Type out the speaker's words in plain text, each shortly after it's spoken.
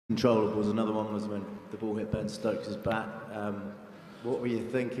Controllables. Another one was when the ball hit Ben Stokes' bat. What were you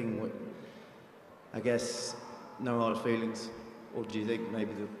thinking? I guess no hard feelings, or do you think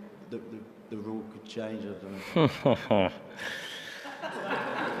maybe the rule could change? I don't know.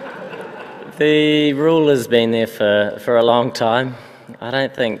 The rule has been there for a long time. I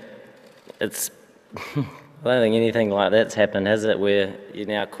don't think it's. I don't think anything like that's happened, has it? Where you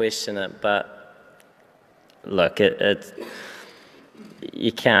now question it, but look,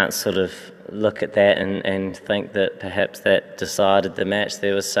 you can't sort of look at that and think that perhaps that decided the match.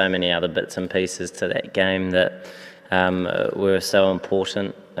 There were so many other bits and pieces to that game that were so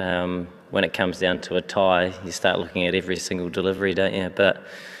important. When it comes down to a tie, you start looking at every single delivery, don't you? But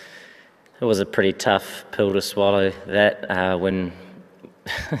it was a pretty tough pill to swallow, that, when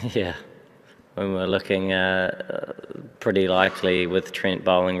we're looking pretty likely with Trent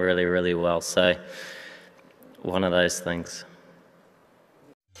bowling really, really well. So one of those things.